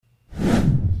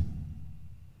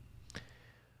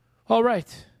All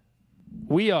right.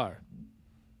 We are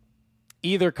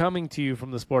either coming to you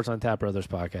from the Sports on Tap Brothers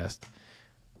podcast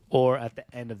or at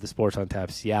the end of the Sports on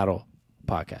Tap Seattle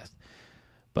podcast.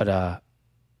 But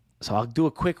so I'll do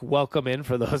a quick welcome in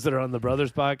for those that are on the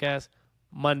Brothers podcast.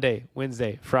 Monday,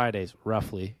 Wednesday, Fridays,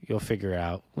 roughly. You'll figure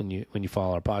out when you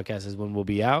follow our podcast is when we'll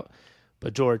be out.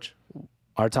 But George,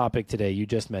 our topic today, you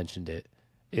just mentioned it,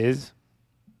 is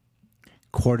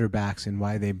quarterbacks and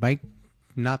why they might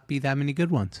not be that many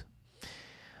good ones.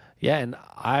 Yeah, and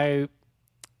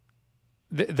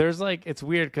there's like, it's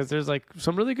weird because there's like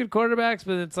some really good quarterbacks,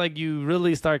 but it's like you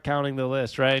really start counting the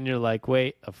list, right? And you're like,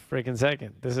 wait a freaking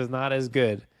second. This is not as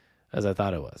good as I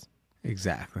thought it was.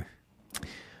 Exactly.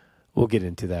 We'll get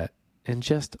into that in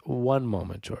just one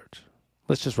moment, George.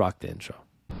 Let's just rock the intro.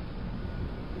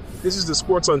 This is the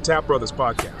Sports on Tap Brothers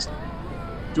podcast.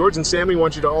 George and Sammy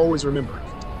want you to always remember,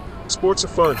 sports are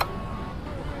fun.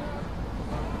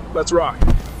 Let's rock.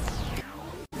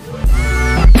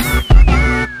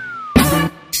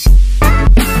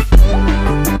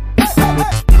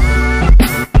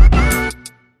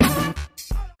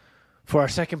 For our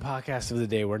second podcast of the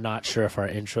day, we're not sure if our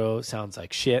intro sounds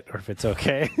like shit or if it's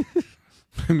okay.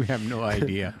 We have no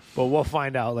idea. But we'll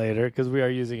find out later because we are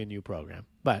using a new program.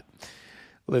 But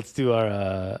let's do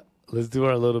our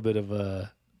little bit of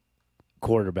a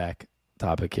quarterback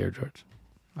topic here, George.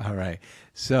 All right.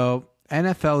 So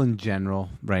NFL in general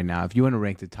right now, if you want to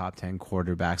rank the top 10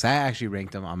 quarterbacks, I actually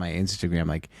ranked them on my Instagram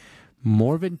like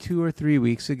more than 2 or 3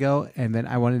 weeks ago, and then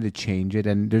I wanted to change it.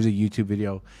 And there's a YouTube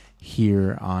video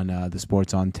here on the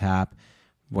Sports on Tap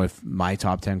with my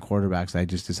top 10 quarterbacks. I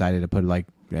just decided to put like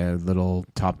a little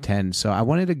top 10. So I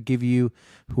wanted to give you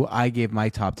who I gave my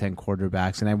top 10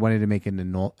 quarterbacks, and I wanted to make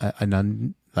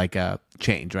a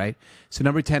change, right? So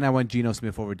number 10, I went Geno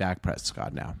Smith over Dak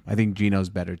Prescott now. I think Geno's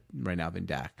better right now than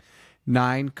Dak.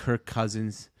 9, Kirk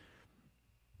Cousins.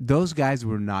 Those guys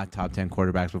were not top 10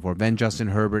 quarterbacks before. Then Justin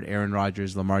Herbert, Aaron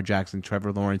Rodgers, Lamar Jackson,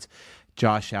 Trevor Lawrence,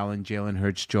 Josh Allen, Jalen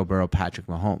Hurts, Joe Burrow, Patrick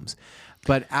Mahomes.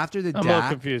 But after the I'm a little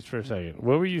confused for a second.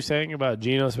 What were you saying about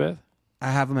Geno Smith?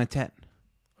 I have him at 10.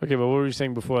 Okay, but what were you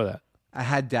saying before that? I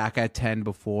had Dak at 10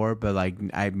 before, but like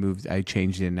I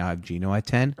changed it and now I have Geno at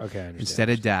 10. Okay, I understand. Instead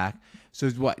of Dak. So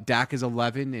it's what? Dak is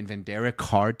 11 and then Derek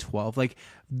Carr 12. Like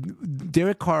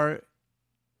Derek Carr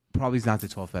probably is not the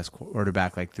 12th best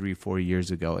quarterback like 3-4 years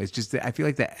ago. It's just that I feel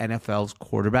like the NFL's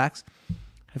quarterbacks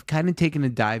have kind of taken a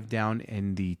dive down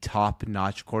in the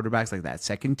top-notch quarterbacks, like that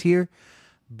second tier.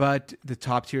 But the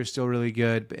top tier is still really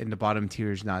good, and the bottom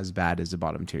tier is not as bad as the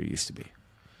bottom tier used to be.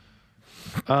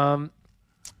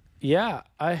 Yeah,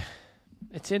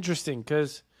 it's interesting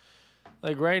because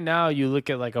like right now you look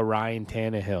at like a Ryan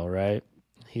Tannehill, right?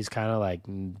 He's kind of like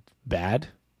bad.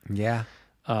 Yeah.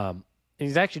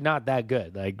 He's actually not that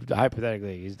good. Like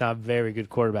hypothetically, he's not a very good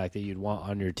quarterback that you'd want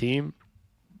on your team.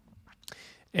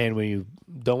 And when you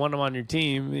don't want him on your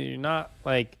team, you're not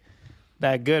like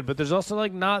that good. But there's also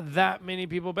like not that many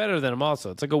people better than him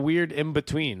also. It's like a weird in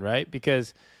between, right?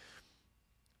 Because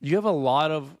you have a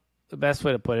lot of, the best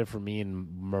way to put it for me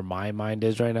and where my mind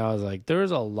is right now is like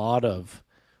there's a lot of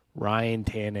Ryan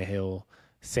Tannehill,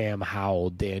 Sam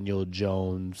Howell, Daniel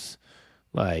Jones,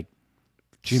 like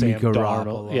Jimmy Sam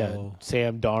Garoppolo. Darnold,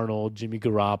 Sam Darnold, Jimmy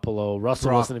Garoppolo, Russell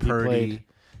Brock Wilson if Purdy. he played.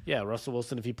 Yeah, Russell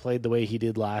Wilson if he played the way he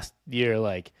did last year.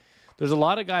 Like, there's a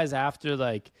lot of guys after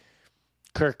like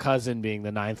Kirk Cousins being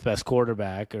the 9th best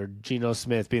quarterback or Geno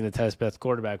Smith being the 10th best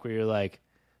quarterback, where you're like,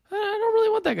 I don't really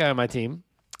want that guy on my team.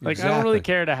 Like, I don't really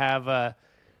care to have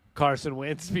Carson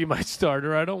Wentz be my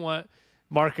starter. I don't want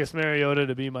Marcus Mariota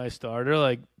to be my starter.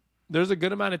 Like, there's a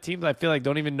good amount of teams I feel like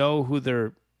don't even know who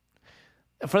they're.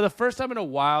 For the first time in a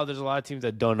while, there's a lot of teams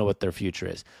that don't know what their future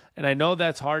is. And I know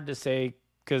that's hard to say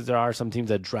because there are some teams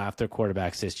that draft their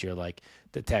quarterbacks this year, like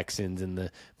the Texans and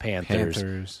the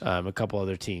Panthers. A couple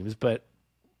other teams. But,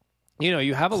 you know,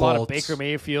 you have a lot of Baker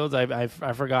Mayfields. I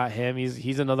forgot him.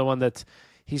 He's another one that's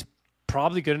he's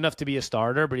probably good enough to be a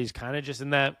starter, but he's kind of just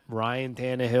in that Ryan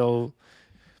Tannehill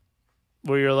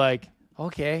where you're like,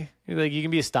 okay, like you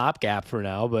can be a stopgap for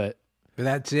now, but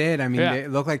that's it. I mean,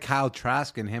 It look like Kyle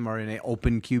Trask and him are in an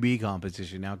open QB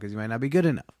competition now because he might not be good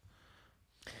enough.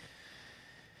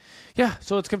 Yeah,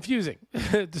 so it's confusing.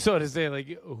 So to say,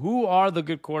 like, who are the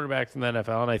good quarterbacks in the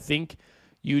NFL? And I think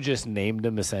you just named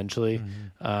them essentially.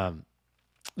 Mm-hmm.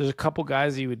 There's a couple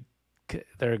guys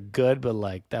they're good, but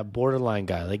like that borderline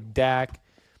guy, like Dak.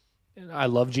 I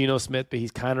love Geno Smith, but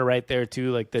he's kind of right there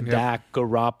too, like the Dak,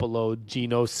 Garoppolo,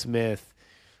 Geno Smith,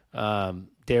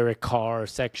 Derek Carr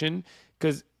section.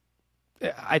 Because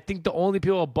I think the only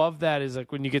people above that is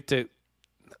like when you get to,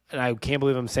 and I can't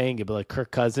believe I'm saying it, but like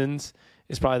Kirk Cousins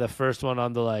is probably the first one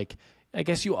on the like I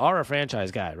guess you are a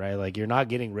franchise guy, right? Like you're not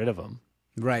getting rid of him.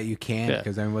 Right, you can't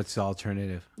because I mean, what's the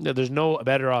alternative? No, there's no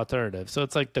better alternative. So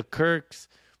it's like the Kirks,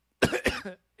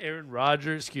 Aaron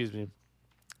Rodgers,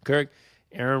 Kirk,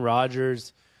 Aaron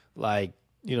Rodgers, like,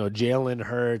 you know, Jalen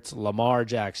Hurts, Lamar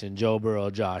Jackson, Joe Burrow,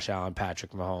 Josh Allen,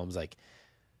 Patrick Mahomes. Like,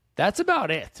 that's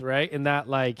about it, right? And that,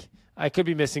 like, I could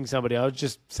be missing somebody. I was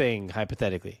just saying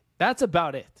hypothetically. That's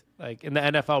about it. Like, in the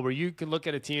NFL where you can look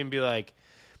at a team and be like,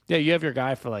 yeah, you have your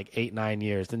guy for like 8-9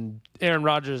 years. And Aaron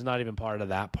Rodgers is not even part of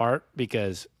that part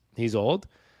because he's old.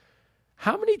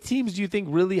 How many teams do you think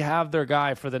really have their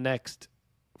guy for the next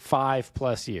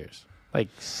 5+ years? Like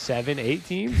 7, 8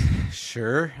 teams?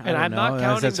 Sure. And I'm not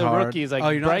counting that's the hard. rookies.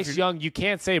 Like Bryce Young, you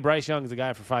can't say Bryce Young is the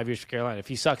guy for 5 years for Carolina. If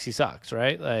he sucks, he sucks,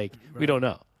 right? Like, we don't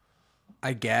know.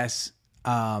 I guess.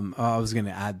 I was going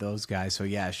to add those guys. So,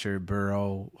 yeah, sure.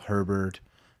 Burrow, Herbert,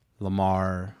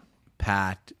 Lamar,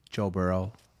 Pat, Joe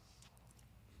Burrow.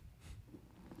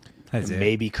 That's it.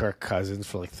 Maybe Kirk Cousins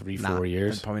for like 3-4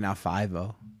 years. Probably not 5,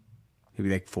 though. He'll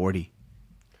be like 40.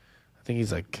 I think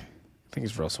he's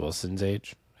Russell Wilson's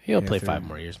age. He'll play 5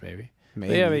 more years, maybe.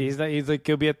 Maybe. But yeah, but he's like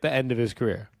he'll be at the end of his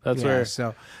career. That's where.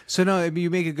 So no, I mean, you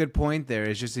make a good point there.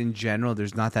 It's just in general,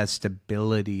 there's not that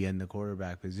stability in the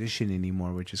quarterback position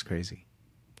anymore, which is crazy.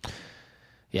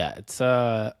 Yeah, it's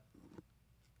kind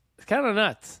of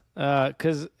nuts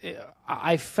because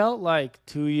I felt like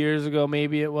 2 years ago,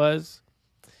 maybe it was.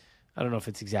 I don't know if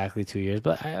it's exactly 2 years,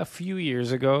 but a few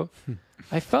years ago,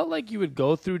 I felt like you would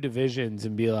go through divisions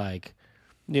and be like,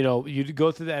 you know, you'd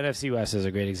go through the NFC West as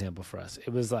a great example for us.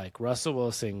 It was like Russell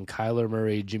Wilson, Kyler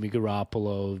Murray, Jimmy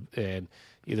Garoppolo, and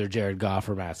either Jared Goff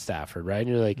or Matt Stafford, right? And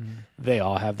you're like, they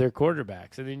all have their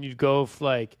quarterbacks. And then you'd go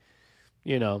like,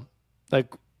 you know,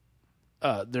 like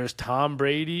there's Tom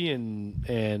Brady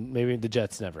and maybe the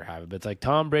Jets never have it, but it's like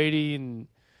Tom Brady and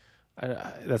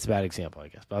that's a bad example, I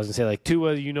guess. But I was going to say like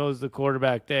Tua, you know, is the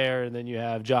quarterback there, and then you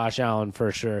have Josh Allen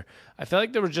for sure. I feel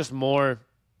like there was just more,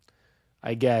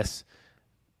 I guess,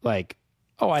 like,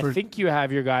 I think you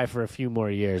have your guy for a few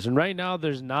more years. And right now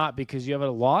there's not because you have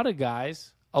a lot of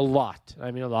guys, a lot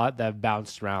that have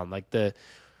bounced around. Like there's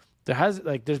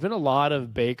been a lot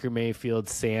of Baker Mayfield,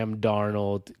 Sam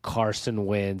Darnold, Carson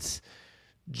Wentz,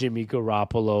 Jimmy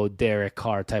Garoppolo, Derek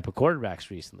Carr type of quarterbacks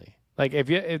recently. Like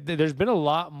if there's been a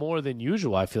lot more than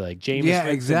usual, I feel like Jameis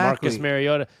Winston, Marcus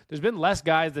Mariota. There's been less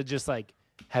guys that just like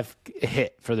have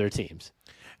hit for their teams.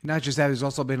 Not just that, there's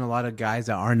also been a lot of guys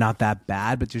that are not that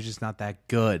bad, but they're just not that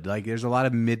good. Like there's a lot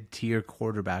of mid-tier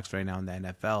quarterbacks right now in the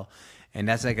NFL, and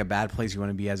that's like a bad place you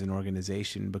want to be as an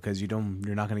organization because you're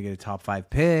not going to get a top 5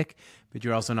 pick, but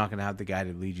you're also not going to have the guy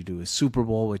to lead you to a Super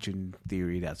Bowl, which in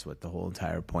theory that's what the whole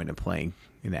entire point of playing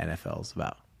in the NFL is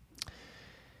about.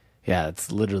 Yeah,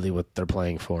 it's literally what they're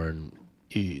playing for, and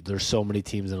there's so many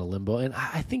teams in a limbo. And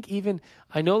I think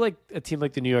I know like a team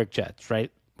like the New York Jets,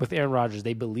 right? With Aaron Rodgers,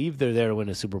 they believe they're there to win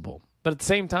a Super Bowl. But at the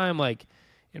same time, like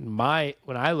when I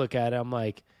look at it, I'm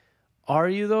like, are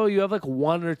you though? You have like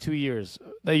 1 or 2 years.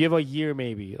 You have a year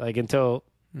maybe, like until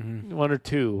 1 or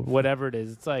 2, whatever it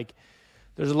is. It's like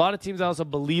there's a lot of teams that also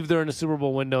believe they're in a Super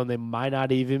Bowl window and they might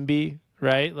not even be,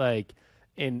 right? Like,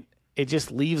 and it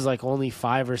just leaves like only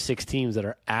 5 or 6 teams that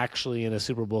are actually in a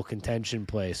Super Bowl contention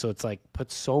play. So it's like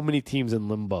puts so many teams in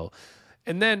limbo.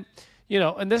 And then, you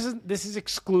know, and this is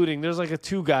excluding. There's like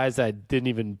 2 guys that didn't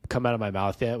even come out of my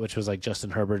mouth yet, which was like Justin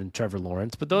Herbert and Trevor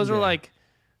Lawrence. But those are like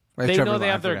they know they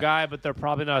have their guy, but they're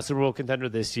probably not a Super Bowl contender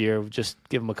this year. Just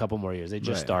give them a couple more years. They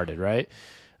just started, right?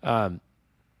 But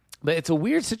it's a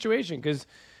weird situation because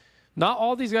not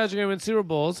all these guys are going to win Super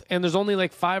Bowls, and there's only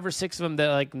like 5 or 6 of them that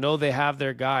like know they have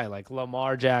their guy, like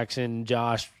Lamar Jackson,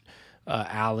 Josh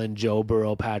Allen, Joe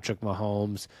Burrow, Patrick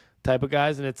Mahomes type of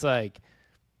guys, and it's like.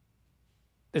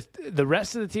 The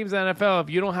rest of the teams in the NFL, if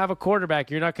you don't have a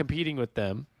quarterback, you're not competing with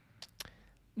them.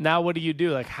 Now what do you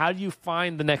do? Like, how do you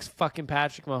find the next fucking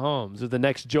Patrick Mahomes or the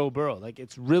next Joe Burrow? Like,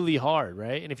 it's really hard,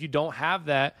 right? And if you don't have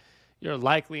that, you're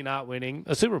likely not winning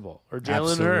a Super Bowl or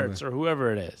Jalen Hurts or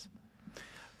whoever it is.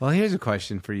 Well, here's a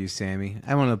question for you, Sammy.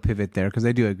 I want to pivot there because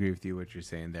I do agree with you what you're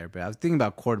saying there. But I was thinking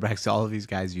about quarterbacks, all of these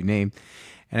guys you named,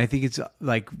 and I think it's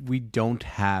like we don't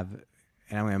have,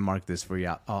 and I'm going to mark this for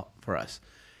you for us.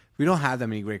 We don't have that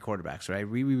many great quarterbacks, right?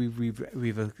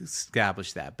 We've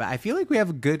established that, but I feel like we have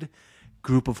a good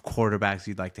group of quarterbacks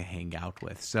you'd like to hang out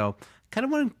with. So, kind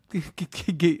of want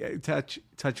to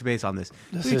touch base on this.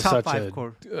 This is such a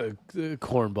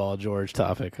cornball George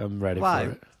topic. I'm ready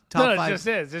for it. Top 5. It just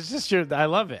is. It's just I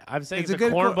love it. I'm saying it's a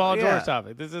cornball George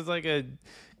topic. This is like a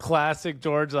classic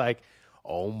George, like,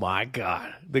 oh my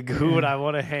God, who would I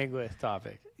want to hang with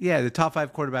topic. Yeah, the top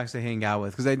 5 quarterbacks to hang out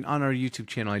with. Because on our YouTube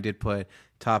channel, I did put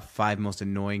top 5 most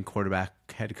annoying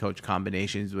quarterback head coach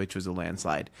combinations, which was a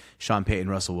landslide. Sean Payton,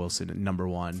 Russell Wilson, at number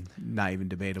 1, not even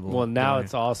debatable. Well, now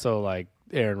it's also like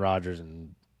Aaron Rodgers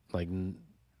and like and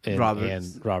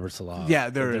Robert Salah.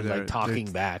 Yeah, they're like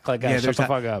talking back. Like, guys, shut the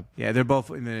fuck up. Yeah, they're both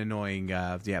in the annoying.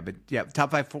 Top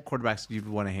 5 quarterbacks you'd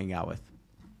want to hang out with.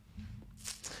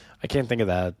 I can't think of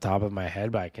that at the top of my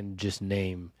head, but I can just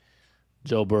name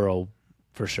Joe Burrow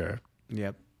for sure.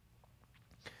 Yep.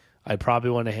 I'd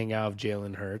probably want to hang out with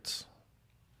Jalen Hurts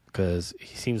because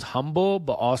he seems humble,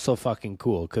 but also fucking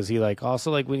cool. Because he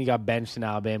also when he got benched in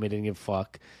Alabama, he didn't give a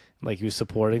fuck. Like, he was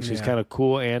supporting, so he's kind of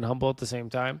cool and humble at the same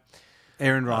time.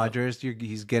 Aaron Rodgers,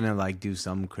 he's gonna do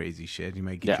some crazy shit. He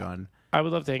might get you on. I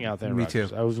would love to hang out with Aaron Rodgers.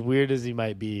 Too. As weird as he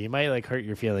might be, he might hurt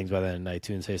your feelings by the end of the night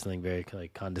too and say something very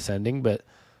condescending, but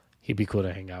he'd be cool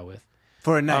to hang out with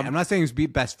for a night. I'm not saying be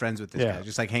best friends with this yeah. guy.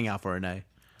 Just hang out for a night.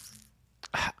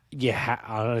 Yeah,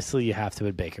 honestly, you have to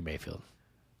with Baker Mayfield.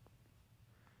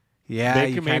 Yeah, Baker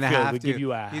you kind of Mayfield have would to. give you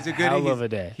hell of a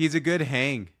day. He's a good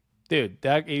hang, dude.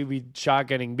 You'd be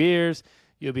shotgunning beers.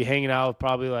 You'll be hanging out with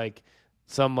probably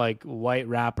some white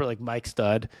rapper like Mike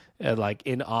Stud at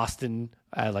in Austin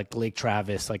at Lake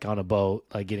Travis on a boat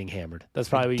getting hammered. That's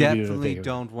probably what you do. Definitely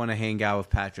don't want to hang out with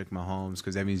Patrick Mahomes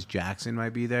because that means Jackson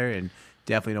might be there, and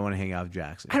definitely don't want to hang out with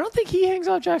Jackson. I don't think he hangs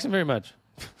out with Jackson very much.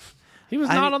 He was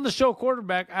not on the show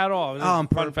quarterback at all. It was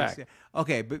a fun fact. Yeah.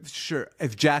 Okay, but sure,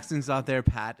 if Jackson's not there,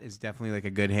 Pat is definitely a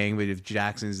good hang. But if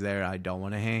Jackson's there, I don't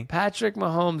want to hang. Patrick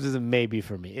Mahomes is a maybe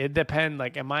for me. It depends.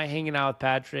 Am I hanging out with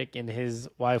Patrick and his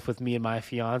wife with me and my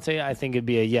fiance? I think it'd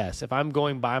be a yes. If I'm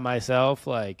going by myself,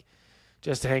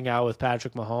 just to hang out with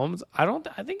Patrick Mahomes,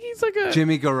 I think he's a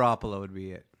Jimmy Garoppolo would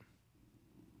be it.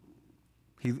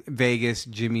 Vegas,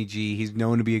 Jimmy G. He's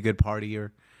known to be a good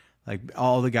partier.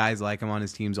 All the guys like him on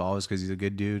his teams always because he's a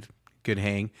good dude, good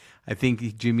hang. I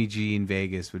think Jimmy G in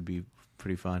Vegas would be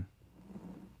pretty fun.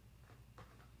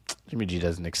 Jimmy G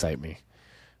doesn't excite me.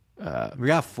 We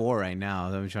got 4 right now.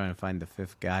 I'm trying to find the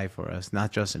 5th guy for us,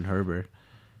 not Justin Herbert.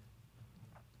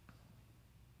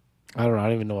 I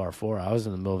don't even know our 4. I was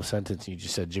in the middle of a sentence and you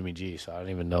just said Jimmy G, so I don't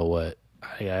even know what.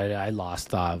 I lost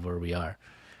thought of where we are.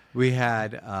 We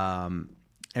had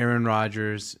Aaron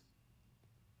Rodgers,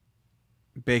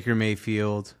 Baker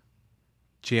Mayfield,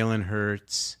 Jalen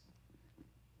Hurts,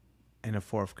 and a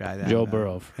 4th guy. Joe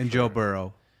Burrow. Joe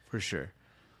Burrow, for sure.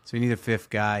 So we need a 5th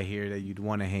guy here that you'd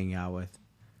want to hang out with.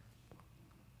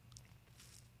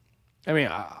 I mean,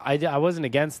 I wasn't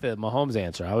against the Mahomes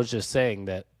answer. I was just saying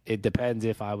that it depends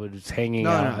if I was hanging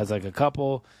out as a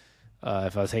couple,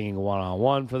 if I was hanging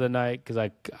one-on-one for the night, because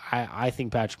I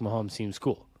think Patrick Mahomes seems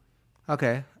cool.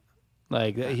 Okay.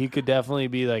 He could definitely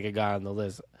be a guy on the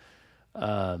list.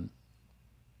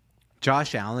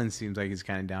 Josh Allen seems like he's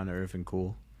kind of down to earth and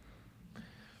cool.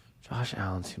 Josh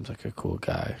Allen seems like a cool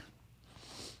guy.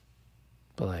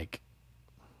 But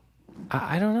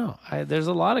I don't know. There's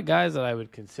a lot of guys that I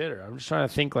would consider. I'm just trying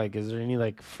to think is there any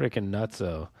freaking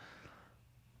nutso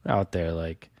out there?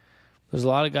 There's a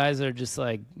lot of guys that are just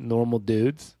normal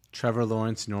dudes. Trevor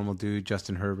Lawrence, normal dude.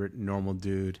 Justin Herbert, normal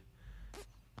dude.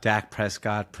 Dak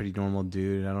Prescott, pretty normal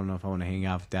dude. I don't know if I want to hang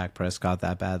out with Dak Prescott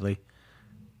that badly.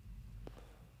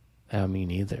 I mean,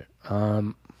 neither.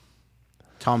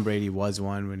 Tom Brady was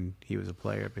one when he was a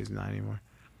player, but he's not anymore.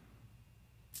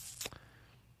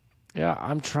 Yeah,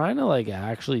 I'm trying to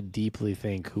actually deeply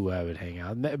think who I would hang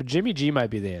out. Jimmy G might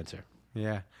be the answer.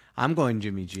 Yeah, I'm going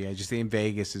Jimmy G. I just think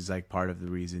Vegas is part of the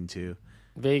reason too.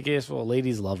 Vegas, well,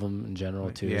 ladies love him in general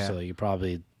too. Yeah. So you're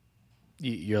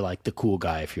the cool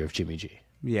guy if you're Jimmy G.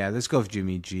 Yeah, let's go with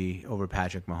Jimmy G over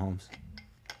Patrick Mahomes.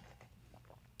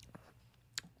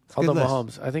 Although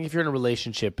Mahomes, I think if you're in a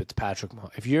relationship, it's Patrick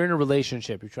Mahomes. If you're in a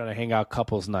relationship, you're trying to hang out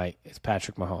couples night, it's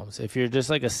Patrick Mahomes. If you're just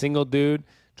a single dude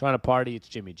trying to party, it's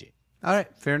Jimmy G. All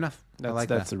right, fair enough.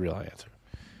 That's the real answer.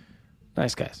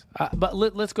 Nice guys. But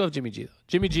let's go with Jimmy G, though.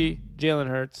 Jimmy G, Jalen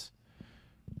Hurts,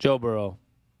 Joe Burrow,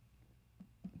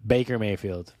 Baker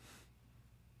Mayfield.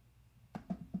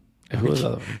 And who was the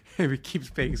other one? We keep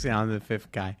spacing on the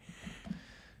 5th guy.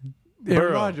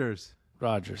 Aaron Rodgers.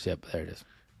 Rodgers, yep, there it is.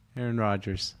 Aaron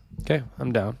Rodgers. Okay,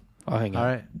 I'm down. I'll hang out. All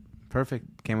right,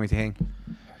 perfect. Can't wait to hang.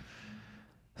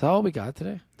 Is that all we got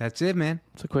today? That's it, man.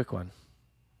 It's a quick one.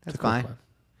 That's fine.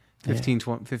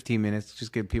 15 minutes.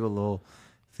 Just give people a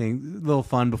little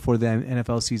fun before the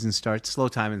NFL season starts. Slow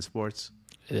time in sports.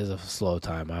 It is a slow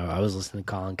time. I was listening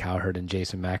to Colin Cowherd and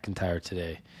Jason McIntyre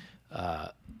today.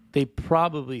 They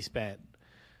probably spent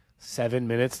 7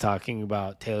 minutes talking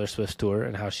about Taylor Swift's tour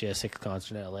and how she has 6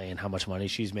 concerts in LA and how much money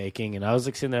she's making. And I was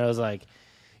sitting there, I was like,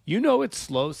 it's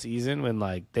slow season when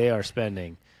like they are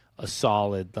spending a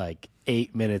solid like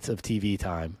 8 minutes of TV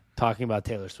time talking about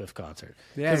Taylor Swift concert.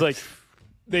 Yeah. Because like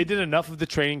they did enough of the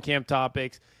training camp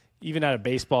topics, even at a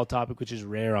baseball topic, which is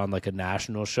rare on like a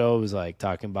national show. It was like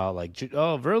talking about like,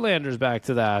 oh, Verlander's back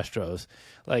to the Astros.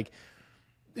 Like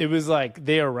it was like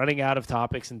they are running out of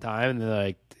topics and time, and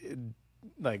they're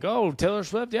like, oh, Taylor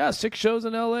Swift, yeah, 6 shows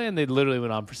in LA, and they literally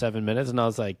went on for 7 minutes, and I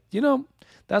was like,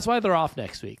 that's why they're off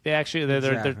next week. They're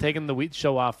taking the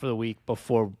show off for the week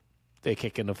before they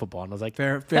kick into football, and I was like,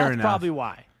 fair that's enough. probably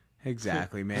why.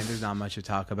 Exactly, man. There's not much to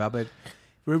talk about, but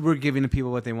we're giving the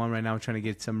people what they want right now. We're trying to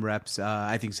get some reps.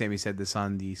 I think Sammy said this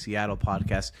on the Seattle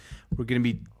podcast. We're going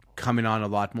to be coming on a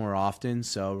lot more often,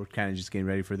 so we're kind of just getting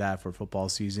ready for that for football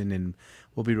season, and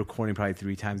we'll be recording probably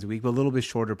 3 times a week, but a little bit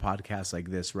shorter podcasts like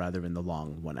this rather than the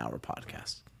long 1-hour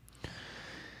podcast.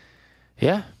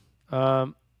 Yeah.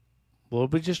 We'll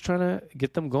be just trying to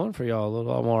get them going for y'all a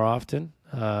little more often.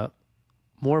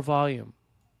 More volume.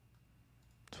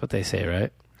 That's what they say,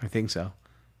 right? I think so.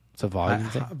 It's a volume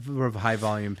thing. We're a high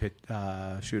volume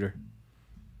shooter.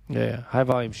 Yeah. High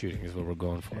volume shooting is what we're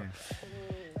going for.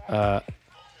 Yeah.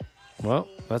 Well,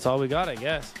 that's all we got, I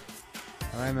guess.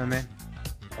 All right, my man.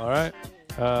 All right.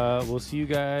 We'll see you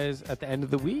guys at the end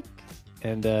of the week.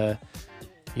 And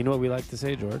you know what we like to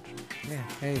say, George? Yeah.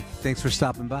 Hey, thanks for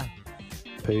stopping by.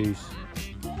 Peace.